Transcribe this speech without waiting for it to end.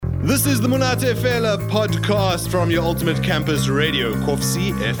This is the Monate Fela podcast from your ultimate campus radio,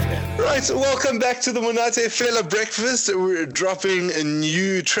 Kovsie FM. Right, welcome back to the Monate Fela breakfast. We're dropping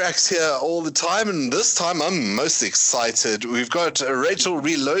new tracks here all the time, and this time I'm most excited. We've got Rachel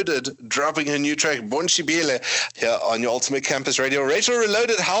Reloaded dropping her new track, Bonchibele, here on your ultimate campus radio. Rachel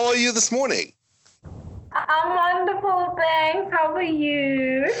Reloaded, how are you this morning? I'm wonderful, thanks. How are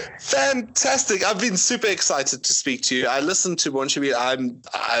you? Fantastic. I've been super excited to speak to you. I listened to Bonchibele.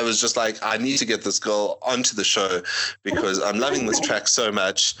 I was just like, I need to get this girl onto the show because I'm loving this track so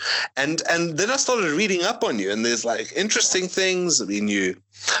much. And then I started reading up on you, and there's like interesting things. I mean, you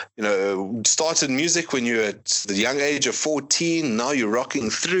started music when you were at the young age of 14. Now you're rocking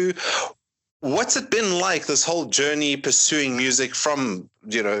through. What's it been like, this whole journey pursuing music from,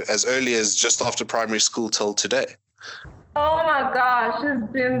 as early as just after primary school till today? Oh my gosh,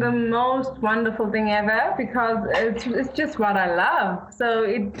 it's been the most wonderful thing ever because it's just what I love. So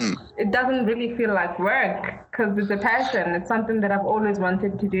it doesn't really feel like work because it's a passion. It's something that I've always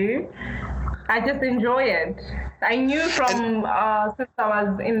wanted to do. I just enjoy it. I knew from since I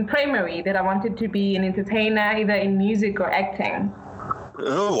was in primary that I wanted to be an entertainer, either in music or acting.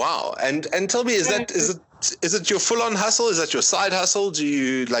 Oh wow! And tell me, is it your full on hustle? Is that your side hustle? Do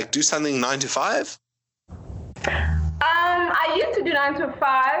you do something 9 to 5? I used to do 9 to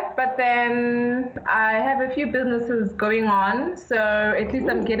 5, but then I have a few businesses going on, so at least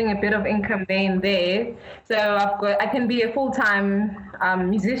I'm getting a bit of income there and there. So I can be a full-time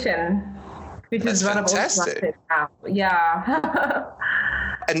musician, which is what I've always wanted now. Yeah.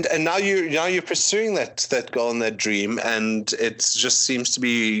 And now you're pursuing that goal and that dream, and it just seems to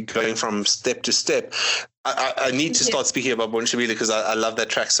be going from step to step. I need to start speaking about Bonchibele because I love that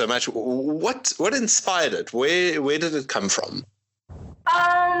track so much. What inspired it? Where did it come from?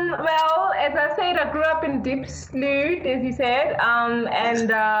 Well, as I said, I grew up in Diepsloot, as you said, and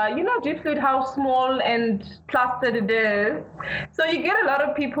Diepsloot, how small and clustered it is. So you get a lot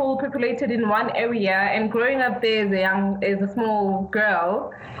of people populated in one area, and growing up there as a small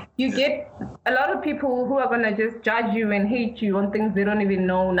girl, you get a lot of people who are going to just judge you and hate you on things they don't even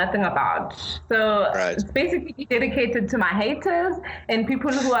know nothing about. So It's basically dedicated to my haters and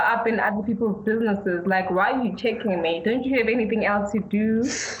people who are up in other people's businesses. Like, why are you checking me? Don't you have anything else to do?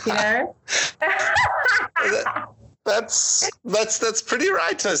 That's pretty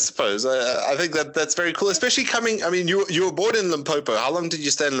right, I suppose. I think that's very cool, especially you were born in Limpopo. How long did you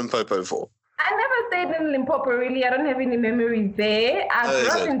stay in Limpopo for? I never stayed in Limpopo, really. I don't have any memories there. I grew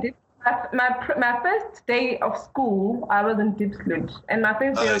up in my first day of school, I was in Diepsloot. And my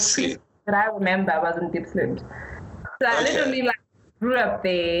first day of school that I remember was in Diepsloot. So I literally grew up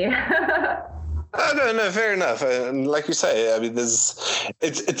there. Oh, no, fair enough. And like you say, I mean,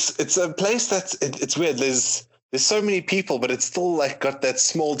 it's a place it's weird. There's so many people, but it's still got that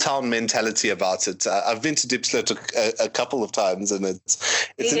small town mentality about it. I've been to Diepsloot a couple of times, and it's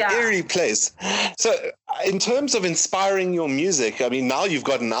an eerie place. So in terms of inspiring your music, I mean, now you've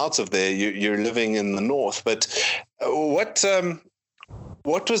gotten out of there, you're living in the north, but what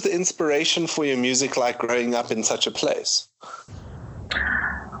was the inspiration for your music like growing up in such a place?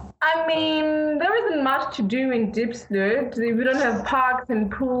 I mean, there isn't much to do in Diepsloot. We don't have parks and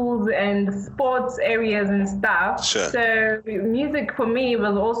pools and sports areas and stuff. Sure. So music for me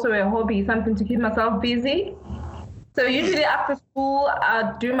was also a hobby, something to keep myself busy. So usually after school,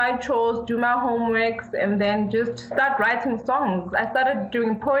 I'd do my chores, do my homeworks, and then just start writing songs. I started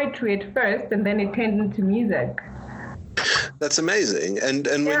doing poetry at first, and then it turned into music. That's amazing. And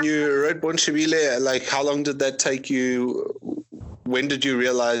when you wrote Bonchibele, how long did that take you? When did you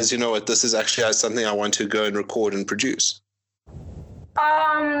realize, this is actually something I want to go and record and produce?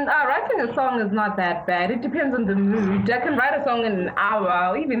 Writing a song is not that bad. It depends on the mood. I can write a song in an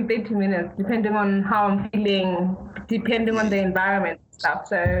hour or even 30 minutes, depending on how I'm feeling, depending on the environment and stuff.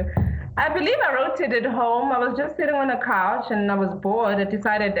 So I believe I wrote it at home. I was just sitting on a couch and I was bored. I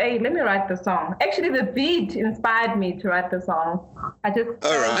decided, hey, let me write the song. Actually, the beat inspired me to write the song. I just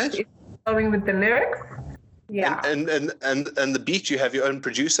going with the lyrics. Yeah. And the beat, you have your own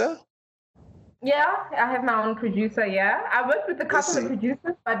producer? Yeah, I have my own producer, yeah. I worked with a couple of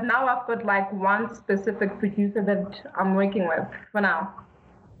producers, but now I've got one specific producer that I'm working with for now.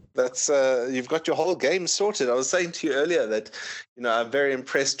 That's you've got your whole game sorted. I was saying to you earlier that, I'm very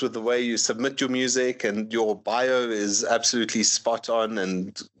impressed with the way you submit your music, and your bio is absolutely spot on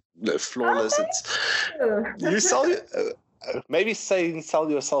and flawless. You sell maybe saying sell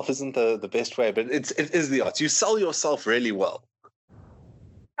yourself isn't the best way, but it is the art. You sell yourself really well.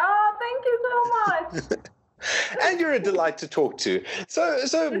 Oh, thank you so much. And you're a delight to talk to. So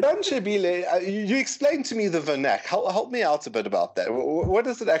Banshebile, you explained to me the vernac. Help me out a bit about that. What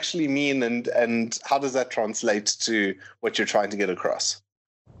does it actually mean, and how does that translate to what you're trying to get across?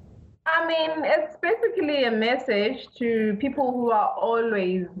 I mean, it's basically a message to people who are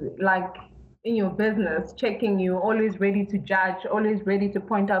always like in your business, checking you, always ready to judge, always ready to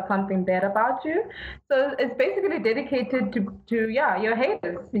point out something bad about you. So it's basically dedicated to your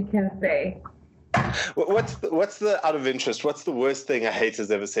haters, you can say. What's the out of interest? What's the worst thing a hater's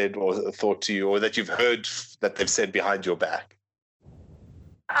ever said or thought to you, or that you've heard that they've said behind your back?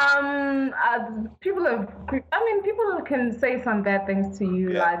 People can say some bad things to you,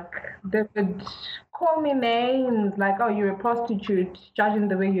 like they would call me names, like, oh, you're a prostitute, judging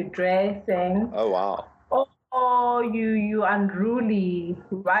the way you're dressing. Oh, wow. Oh, you unruly.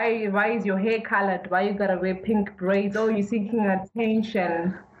 Why is your hair colored? Why you gotta wear pink braids? Oh, you're seeking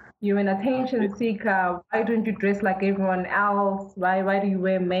attention. You're an attention seeker. Why don't you dress like everyone else? Why do you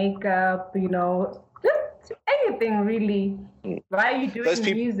wear makeup? You know, just anything really. Why are you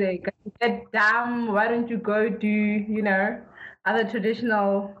doing music? Get dumb. Why don't you go do, you know, other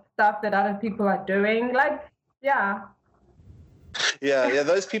traditional stuff that other people are doing? Like, yeah. Yeah,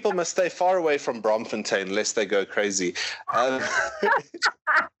 those people must stay far away from Bromfontein lest they go crazy. Tell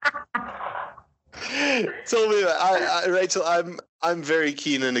me, Rachel, I'm very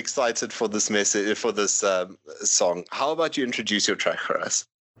keen and excited for this message, for this song. How about you introduce your track for us?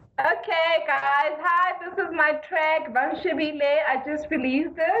 Okay, guys. Hi, this is my track, Banshebile. I just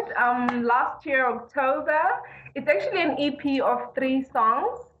released it last year, October. It's actually an EP of 3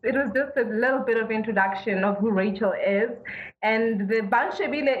 songs. It was just a little bit of introduction of who Rachel is. And the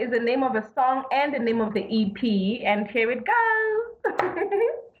Banshebile is the name of a song and the name of the EP. And here it goes.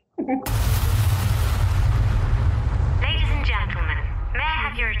 Ladies and gentlemen, may I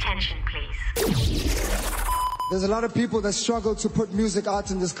have your attention, please? There's a lot of people that struggle to put music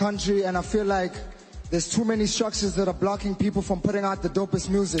out in this country, and I feel like there's too many structures that are blocking people from putting out the dopest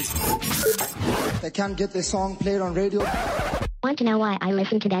music. They can't get their song played on radio. Want to know why I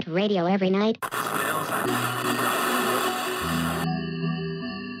listen to that radio every night?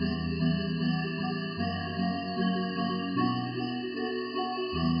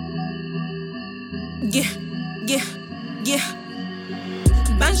 Yeah.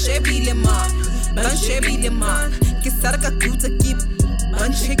 Banshebile man, kisarka kuta kip.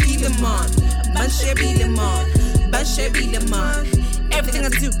 Banshebile man, everything I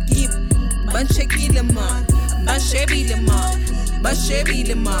do keep. Banshebile man,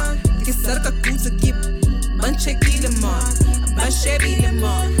 kisarka kuta kip. Banshebile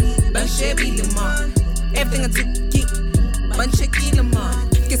man, everything I do keep. Banshebile man.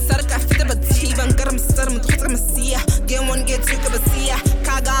 Kisarka fita batiba ngaram saram tkhatra masiya get 1 get 2 kabasiya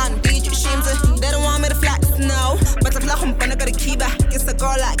kagan DJ shimza they don't want me to flex no but aflahum banaka kiba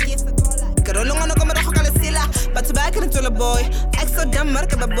kisakola karolonga no kamera khokala sila but back into the boy exo dumb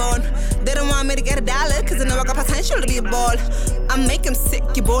marka babon they don't want me to get a dollar cuz I know I got potential to be a ball I make him sick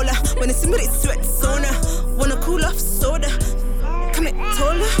ebola when it's somebody sweat sauna wanna cool off soda come it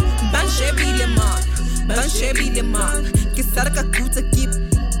tola banshebile man kisarka kuta keep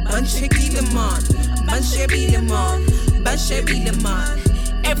Banshebile man,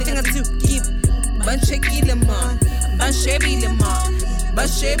 everything I do keep. Banshebile man,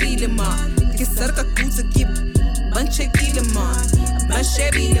 kisarka kuta keep. Banshebile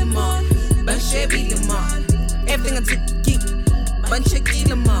man, everything I do keep.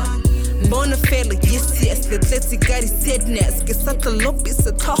 Banshebile man. Bona fela, yes, the Letsigari sadness. Gesata Lopez,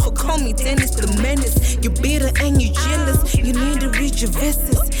 a Tahoe, call me Dennis the Menace. You bitter and you jealous, you need to read your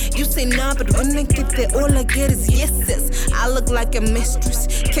verses. You say nah, but when I get there, all I get is yeses. I look like a mistress,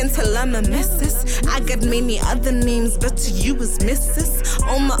 can't tell I'm a missus. I got many other names, but to you is Mrs.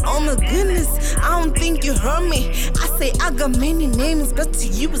 Oh my goodness, I don't think you heard me. I say I got many names, but to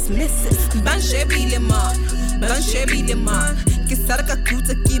you is Mrs. Banshebile man, kisarka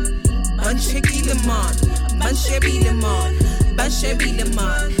kuta keep. Banshebile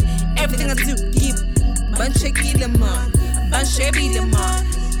man, everything I do keep. Banshebile man,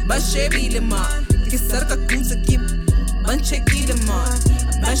 kisarka kuta keep. Banshebile man,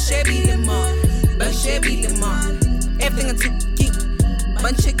 everything I do keep.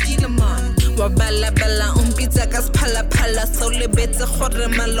 Banshebile man. Wabala umpita kas pala sole beta khore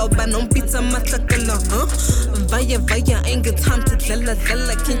maloba umpita matakala vaya ain't got time to dala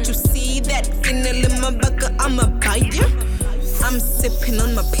can't you see that in the limabaka I'm a buyer I'm sipping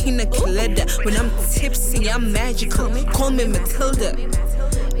on my pina colada when I'm tipsy I'm magical call me Matilda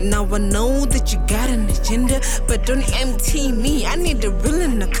now I know that you got an agenda but don't empty me I need a real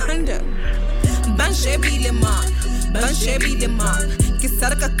anaconda Banshebile man, banshebile man.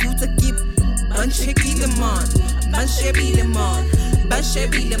 Kisarka kuta keep. Banshebile man, banshebile man,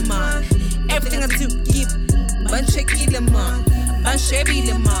 banshebile man. Everything I do keep. Banshebile man,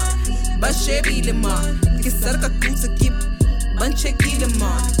 banshebile man, banshebile man. Kisarka kuta keep. Banshebile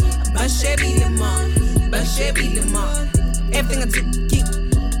man, banshebile man, banshebile man. Everything I do keep.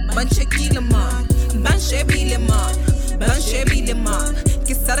 Banshebile man, banshebile man, banshebile man.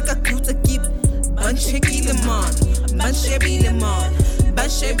 Kisarka kuta keep. Banshebile man, banshebile man,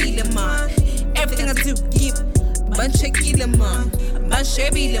 banshebile man. Everything I do keep. Banshebile man,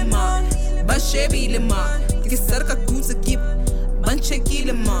 banshebile man, banshebile man. Kisarka kuta keep.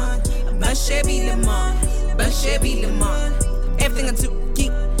 Banshebile man, banshebile man, banshebile man. Everything I do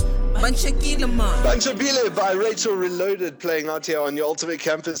keep. Banshebile man. Banshebile by Rachel Reloaded, playing out here on your Ultimate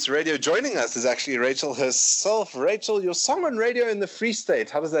Campus Radio. Joining us is actually Rachel herself. Rachel, your song on radio in the Free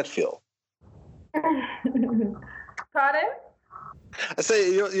State, how does that feel? Pardon? I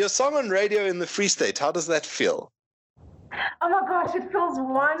say, your song on radio in the Free State, how does that feel? Oh my gosh, it feels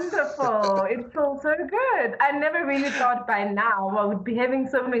wonderful. It feels so good. I never really thought by now I would be having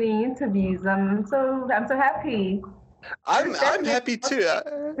so many interviews. I'm so happy. I'm happy too.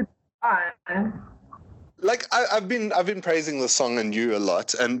 Like I've been praising the song and you a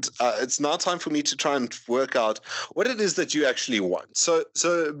lot, and it's now time for me to try and work out what it is that you actually want. So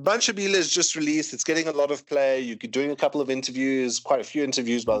Banshebile is just released. It's getting a lot of play. You're doing a couple of interviews, quite a few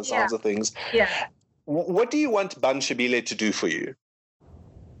interviews by the sounds of things. Yeah. What do you want Banshebile to do for you?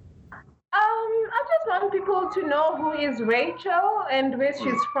 I just want people to know who is Rachel and where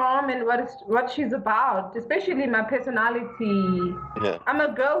she's from and what she's about, especially my personality. Yeah. I'm a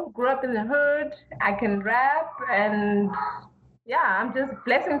girl who grew up in the hood. I can rap, and yeah, I'm just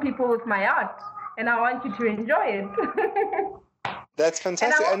blessing people with my art, and I want you to enjoy it. That's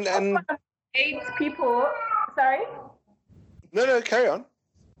fantastic. And I want to motivate people. Sorry? No, carry on.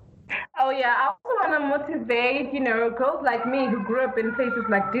 Oh yeah, I also want to motivate, girls like me who grew up in places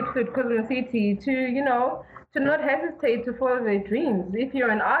like Diepsloot, Cousin City, to not hesitate to follow their dreams. If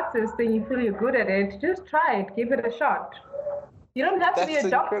you're an artist and you feel you're good at it, just try it, give it a shot. You don't have to be a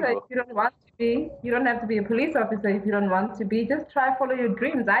doctor if you don't want to be. You don't have to be a police officer if you don't want to be. Just try, follow your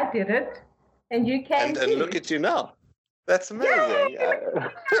dreams. I did it, and you can too. And look at you now. That's amazing.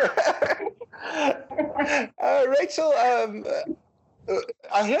 Rachel,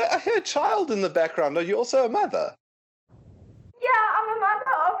 I hear a child in the background. Are you also a mother? Yeah, I'm a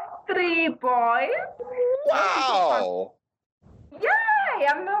mother of 3 boys. Wow. Yay!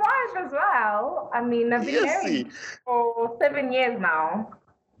 I'm a wife as well. I mean, I've been married for 7 years now.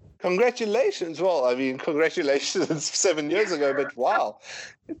 Congratulations. Well, I mean, congratulations 7 years ago, but wow.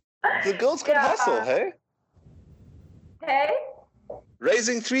 The girls can hustle, hey? Hey?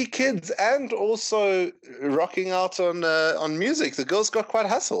 Raising 3 kids and also rocking out on music. The girls got quite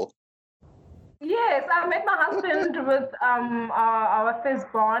hustle. Yes, I met my husband with our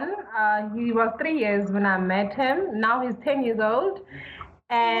firstborn. He was 3 years when I met him. Now he's 10 years old.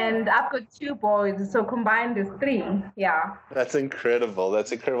 And I've got 2 boys, so combined is 3. Yeah. That's incredible.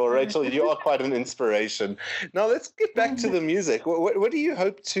 Rachel, you are quite an inspiration. Now let's get back to the music. What do you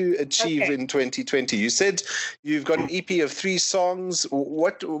hope to achieve in 2020? You said you've got an EP of 3 songs.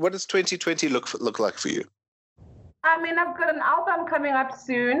 What does 2020 look like for you? I mean, I've got an album coming up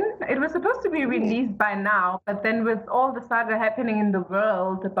soon. It was supposed to be released by now, but then with all the saga happening in the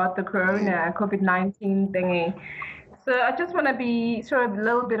world about the corona, COVID-19 thingy, so I just want to show a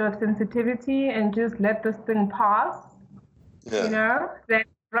little bit of sensitivity and just let this thing pass, Then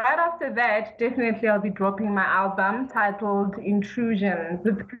right after that, definitely I'll be dropping my album titled Intrusions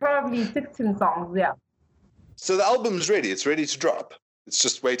with probably 16 songs, yeah. So the album's ready. It's ready to drop. It's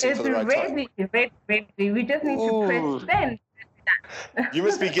just waiting for the right time. It's ready. We just need to press send. You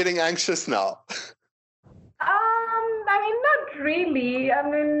must be getting anxious now. I mean, not really. I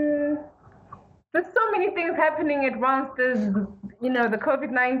mean, there's so many things happening at once. There's, the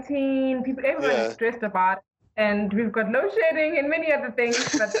COVID-19, everyone is stressed about it. And we've got load shedding and many other things,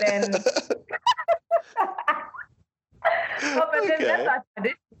 but then... that's our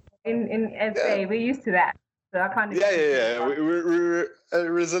tradition in SA. We're used to that. So I can't... We're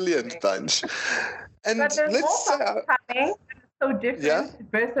a resilient bunch. And but there's more songs coming. So different,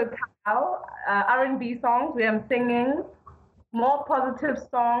 versatile. R&B songs where I'm singing. More positive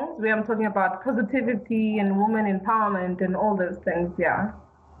songs where I'm talking about positivity and woman empowerment and all those things, yeah.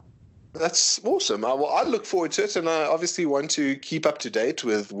 That's awesome. Well, I look forward to it, and I obviously want to keep up to date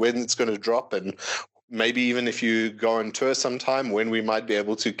with when it's going to drop, and maybe even if you go on tour sometime, when we might be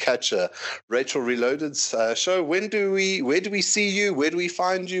able to catch a Rachel Reloaded's show. Where do we see you? Where do we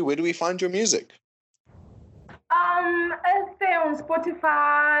find you? Where do we find your music? I stay on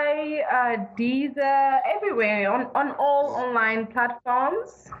Spotify, Deezer, everywhere, on all online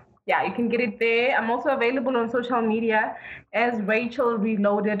platforms. Yeah, you can get it there. I'm also available on social media as Rachel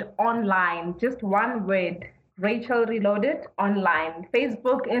Reloaded Online. Just one word, Rachel Reloaded Online.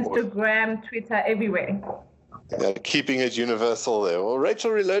 Facebook, Instagram, Twitter, everywhere. Yeah, keeping it universal there. Well,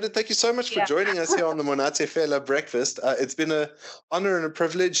 Rachel Reloaded, thank you so much for joining us here on the Monate Fela Breakfast. It's been an honor and a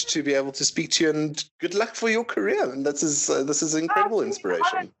privilege to be able to speak to you, and good luck for your career. And this is incredible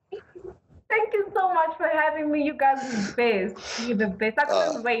inspiration. Thank you so much for having me. You guys are the best. You're the best. I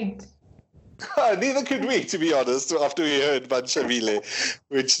couldn't wait. Neither could we, to be honest, after we heard Banchavile,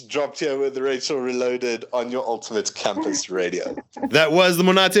 which dropped here with Rachel Reloaded on your Ultimate Campus Radio. That was the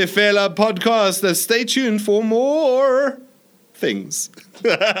Monate Fela podcast. Stay tuned for more things.